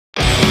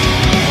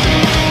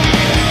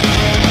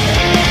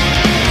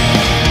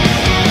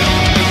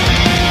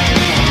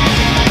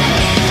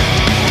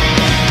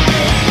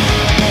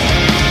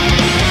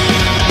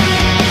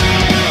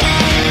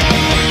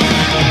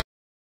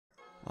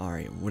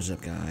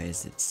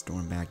guys, it's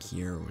Storm back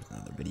here with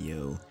another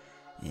video,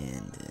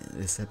 and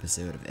this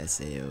episode of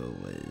SAO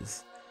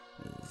was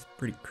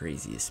pretty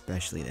crazy,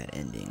 especially that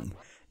ending.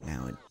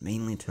 Now, it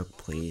mainly took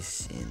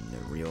place in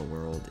the real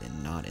world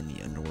and not in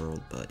the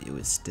underworld, but it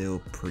was still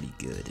pretty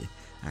good,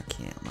 I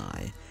can't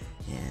lie.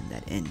 And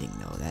that ending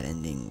though, that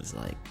ending was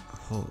like,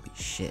 holy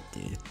shit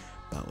dude.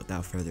 But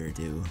without further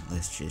ado,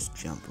 let's just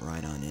jump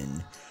right on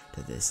in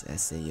to this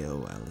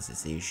SAO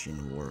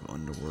Alicization War of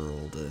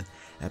Underworld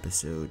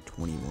episode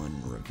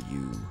 21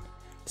 review.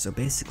 So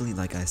basically,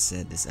 like I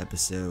said, this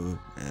episode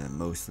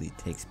mostly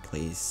takes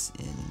place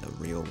in the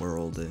real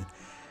world,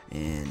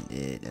 and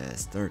it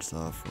starts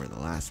off where the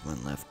last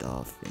one left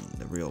off in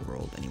the real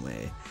world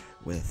anyway,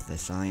 with the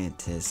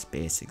scientists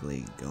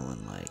basically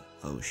going like,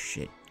 oh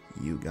shit,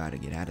 you gotta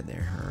get out of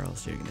there or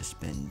else you're gonna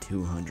spend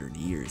 200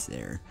 years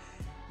there.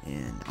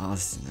 And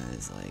Asuna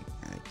is like,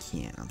 I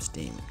can't, I'm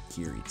staying with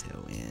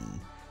Kirito, and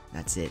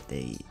that's it,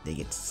 they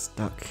get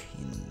stuck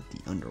in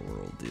the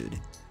underworld, dude.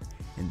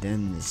 And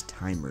then this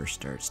timer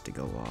starts to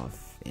go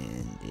off,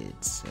 and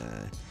it's,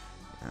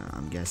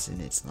 I'm guessing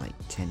it's like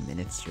 10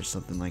 minutes or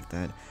something like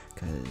that,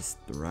 because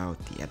throughout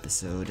the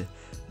episode,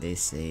 they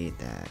say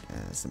that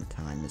some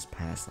time has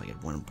passed. Like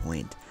at one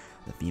point,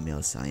 the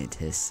female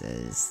scientist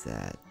says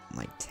that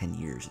like 10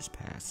 years has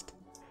passed,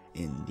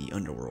 in the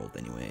underworld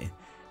anyway.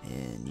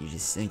 And you're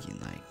just thinking,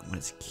 like, what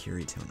has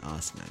Kirito and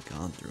Asuna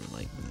gone through?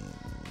 Like,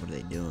 what are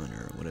they doing,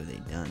 or what have they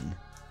done?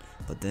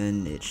 But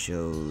then it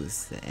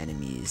shows the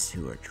enemies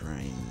who are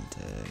trying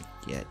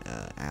to get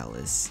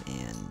Alice,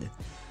 and,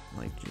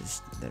 like,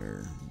 just that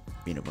are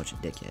being a bunch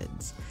of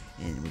dickheads.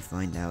 And we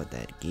find out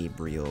that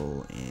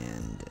Gabriel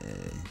and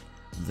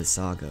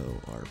Visago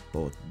are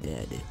both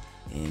dead.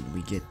 And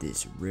we get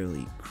this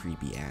really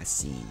creepy ass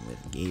scene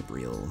with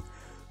Gabriel,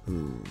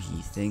 who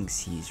he thinks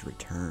he's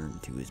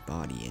returned to his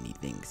body and he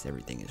thinks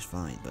everything is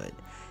fine, but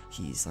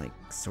he's like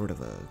sort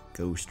of a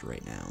ghost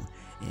right now.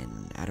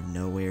 And out of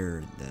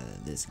nowhere,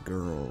 this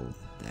girl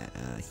that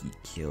he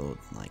killed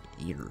like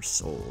ate her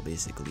soul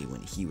basically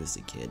when he was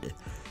a kid.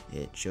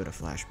 It showed a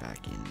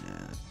flashback in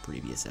a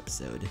previous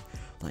episode.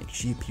 Like,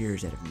 she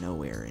appears out of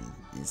nowhere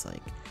and is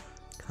like,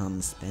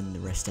 come spend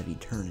the rest of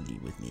eternity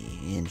with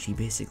me. And she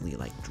basically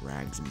like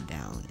drags him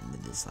down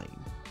into this like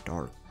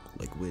dark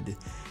liquid,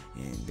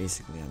 and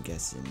basically I'm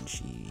guessing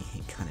she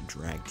kind of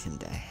dragged him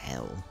to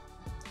hell.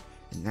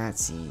 And that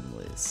scene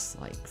was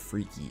like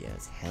freaky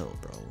as hell,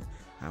 bro.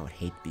 I would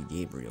hate to be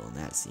Gabriel in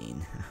that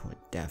scene. I would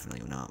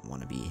definitely not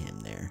want to be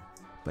him there.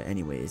 But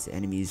anyways, the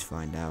enemies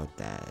find out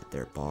that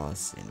their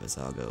boss and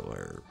Visago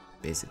are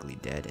basically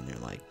dead, and they're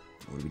like,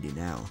 what do we do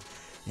now?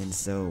 And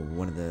so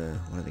one of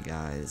the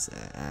guys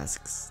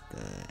asks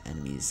the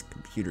enemy's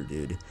computer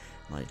dude,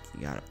 like,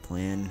 you got a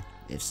plan?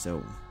 If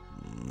so,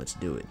 let's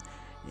do it.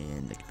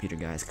 And the computer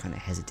guy is kind of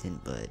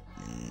hesitant, but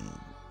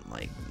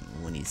like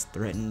when he's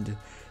threatened,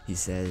 he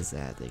says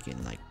that they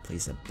can like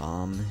place a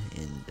bomb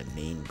in the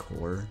main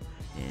core,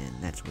 and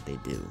that's what they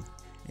do.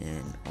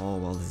 And all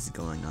while this is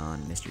going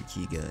on, Mr.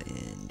 Kiga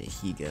and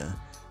Higa,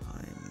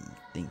 I'm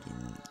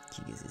thinking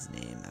Kiga's his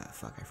name,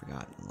 fuck, I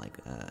forgot, like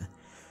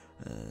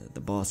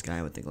the boss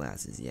guy with the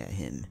glasses, yeah,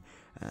 him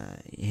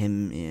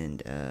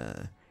and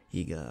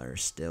Higa are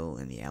still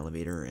in the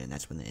elevator, and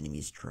that's when the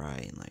enemies try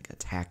and like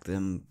attack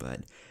them, but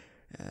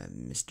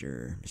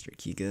Mr.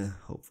 Kiga,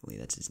 hopefully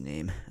that's his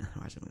name,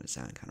 otherwise I'm going to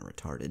sound kind of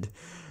retarded.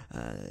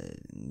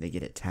 They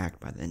get attacked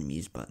by the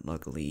enemies, but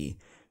luckily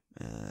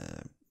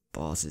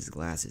boss's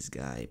glasses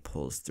guy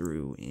pulls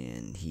through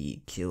and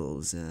he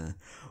kills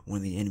one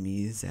of the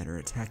enemies that are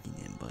attacking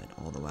him, but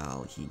all the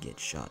while he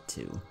gets shot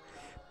too.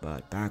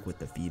 But back with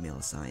the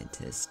female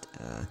scientist,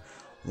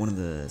 one of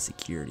the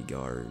security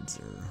guards,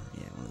 or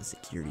yeah, one of the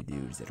security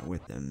dudes that are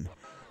with them,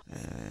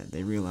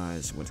 they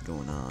realize what's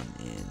going on,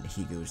 and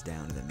he goes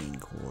down to the main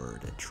core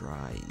to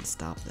try and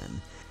stop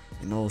them.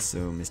 And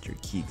also Mr.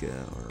 Kiga,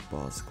 or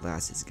boss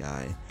glasses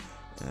guy,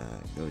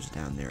 goes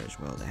down there as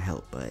well to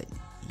help, but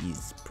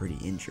he's pretty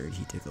injured.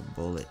 He took a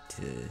bullet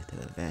to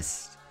the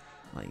vest.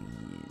 Like,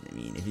 I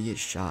mean, if you get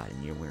shot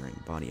and you're wearing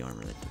body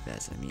armor like the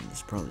vest, I mean,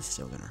 it's probably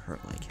still gonna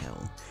hurt like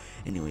hell.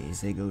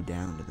 Anyways, they go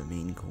down to the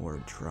main core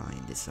to try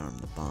and disarm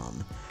the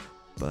bomb,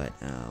 but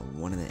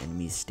one of the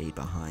enemies stayed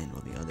behind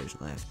while the others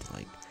left to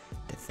like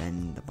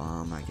defend the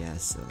bomb, I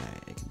guess, so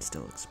that it can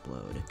still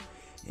explode.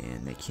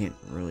 And they can't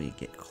really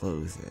get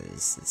close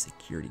as the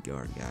security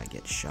guard guy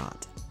gets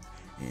shot,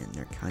 and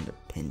they're kind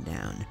of pinned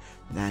down.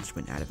 That's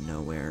when out of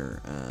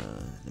nowhere,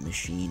 the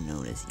machine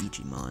known as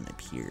Ichiman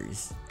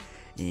appears.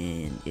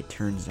 And it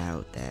turns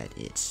out that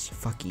it's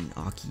fucking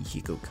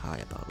Akihiko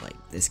Kaiba. Like,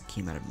 this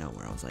came out of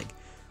nowhere. I was like,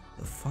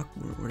 the fuck,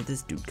 where did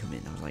this dude come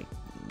in? I was like,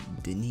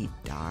 didn't he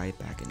die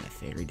back in the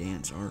fairy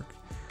dance arc?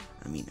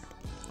 I mean,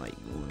 like,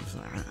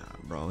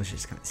 bro, I was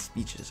just kind of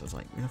speechless. I was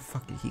like, where the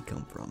fuck did he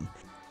come from?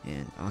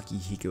 And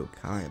Akihiko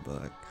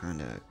Kaiba kind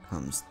of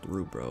comes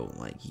through, bro.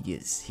 Like, he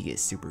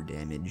gets super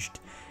damaged,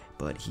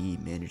 but he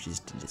manages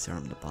to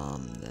disarm the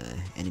bomb. The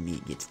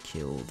enemy gets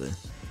killed,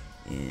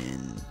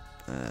 and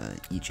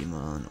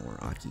Ichiman, or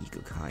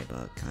Akihiko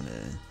Kaiba, kind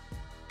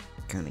of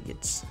kind of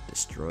gets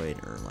destroyed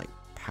or like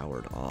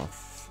powered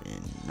off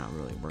and not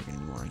really working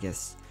anymore. I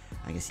guess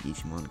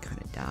Ichimon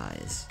kind of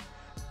dies.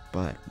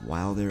 But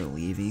while they're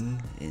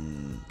leaving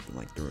in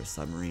like through a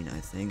submarine, I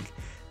think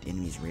the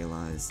enemies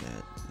realize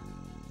that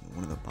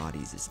one of the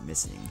bodies is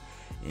missing,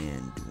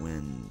 and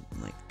when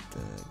like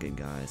the good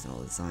guys and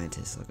all the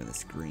scientists look on the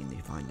screen, they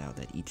find out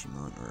that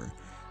Ichimon, or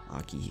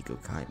Akihiko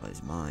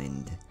Kaiba's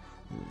mind,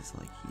 who's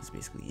like he's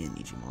basically in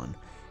Ichimon,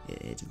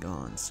 it's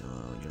gone. So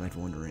you're left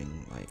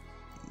wondering like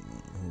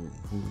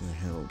who the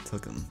hell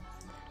took him.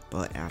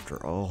 But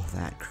after all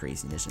that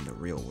craziness in the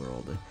real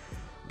world,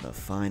 the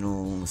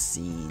final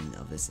scene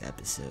of this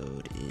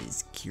episode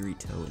is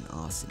Kirito and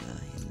Asuna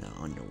in the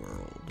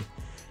Underworld,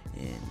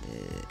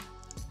 and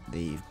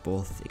they've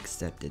both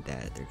accepted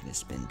that they're gonna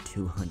spend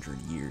 200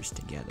 years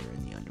together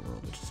in the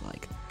Underworld, which is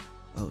like,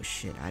 oh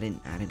shit, I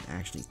didn't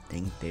actually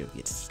think they would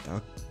get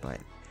stuck, but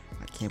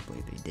I can't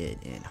believe they did.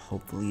 And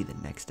hopefully the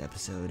next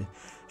episode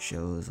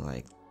shows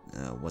like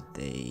what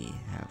they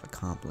have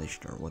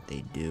accomplished, or what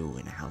they do,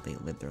 and how they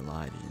live their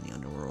lives in the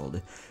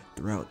Underworld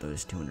throughout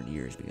those 200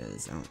 years,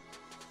 because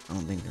I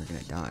don't think they're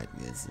gonna die,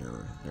 because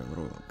they're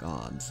little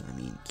gods. I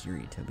mean,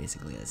 Kirito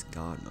basically has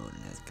god mode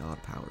and has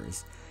god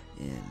powers,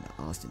 and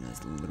Asuna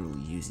is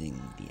literally using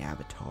the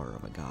avatar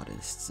of a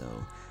goddess, so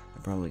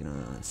they're probably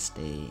gonna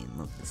stay and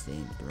look the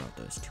same throughout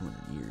those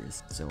 200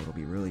 years. So it'll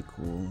be really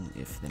cool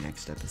if the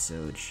next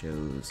episode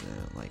shows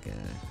like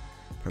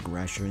a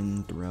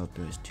progression throughout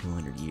those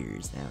 200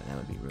 years. That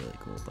would be really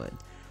cool. But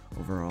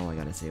overall, I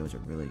gotta say it was a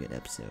really good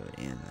episode,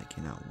 and I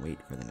cannot wait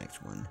for the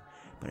next one.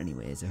 But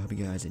anyways, I hope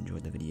you guys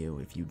enjoyed the video.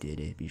 If you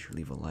did, be sure to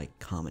leave a like,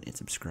 comment, and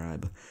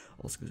subscribe.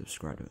 Also, go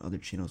subscribe to other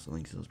channels. The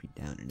links will be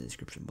down in the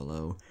description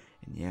below.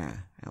 And yeah,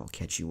 I'll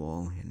catch you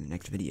all in the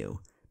next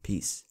video.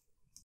 Peace.